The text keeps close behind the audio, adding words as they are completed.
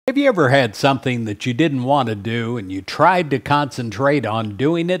Have you ever had something that you didn't want to do and you tried to concentrate on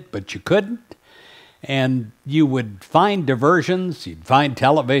doing it, but you couldn't? And you would find diversions, you'd find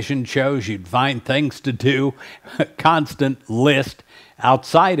television shows, you'd find things to do, a constant list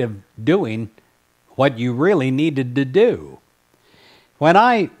outside of doing what you really needed to do. When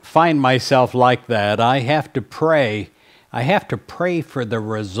I find myself like that, I have to pray. I have to pray for the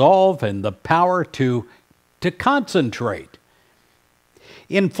resolve and the power to concentrate.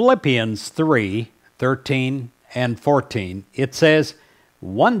 In Philippians 3:13 and 14, it says,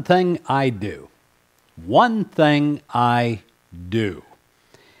 "One thing I do, one thing I do.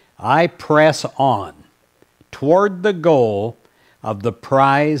 I press on toward the goal of the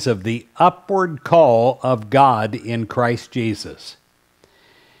prize of the upward call of God in Christ Jesus."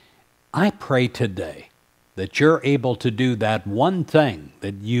 I pray today that you're able to do that one thing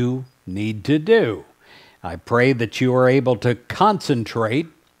that you need to do. I pray that you are able to concentrate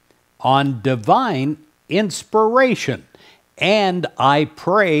on divine inspiration. And I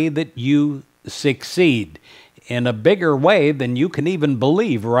pray that you succeed in a bigger way than you can even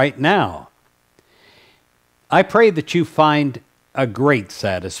believe right now. I pray that you find a great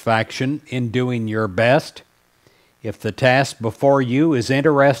satisfaction in doing your best. If the task before you is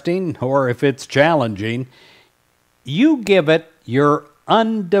interesting or if it's challenging, you give it your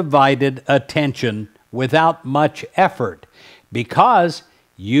undivided attention without much effort, because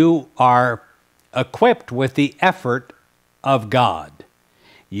you are equipped with the effort of God.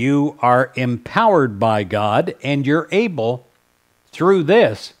 You are empowered by God, and you're able, through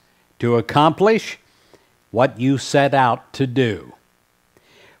this, to accomplish what you set out to do.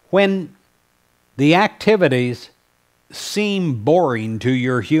 When the activities seem boring to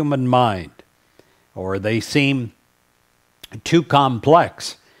your human mind, or they seem too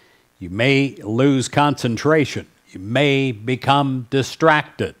complex, you may lose concentration. You may become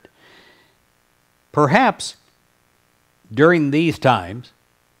distracted. Perhaps during these times,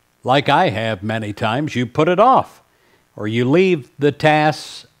 like I have many times, you put it off, or you leave the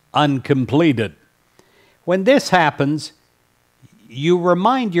tasks uncompleted. When this happens, you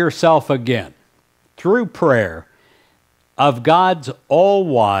remind yourself again, through prayer, of God's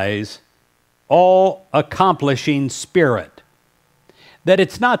all-wise, all-accomplishing Spirit. That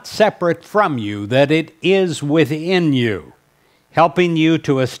it's not separate from you, that it is within you, helping you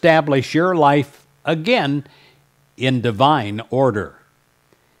to establish your life again in divine order.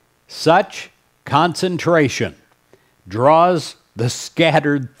 Such concentration draws the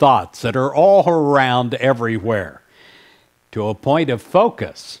scattered thoughts that are all around everywhere to a point of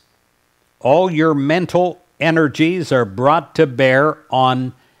focus. All your mental energies are brought to bear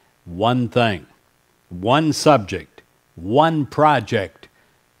on one thing, one subject, one project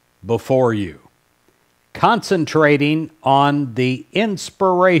before you. Concentrating on the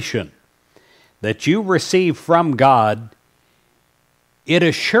inspiration that you receive from God, it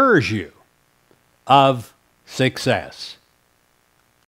assures you of success.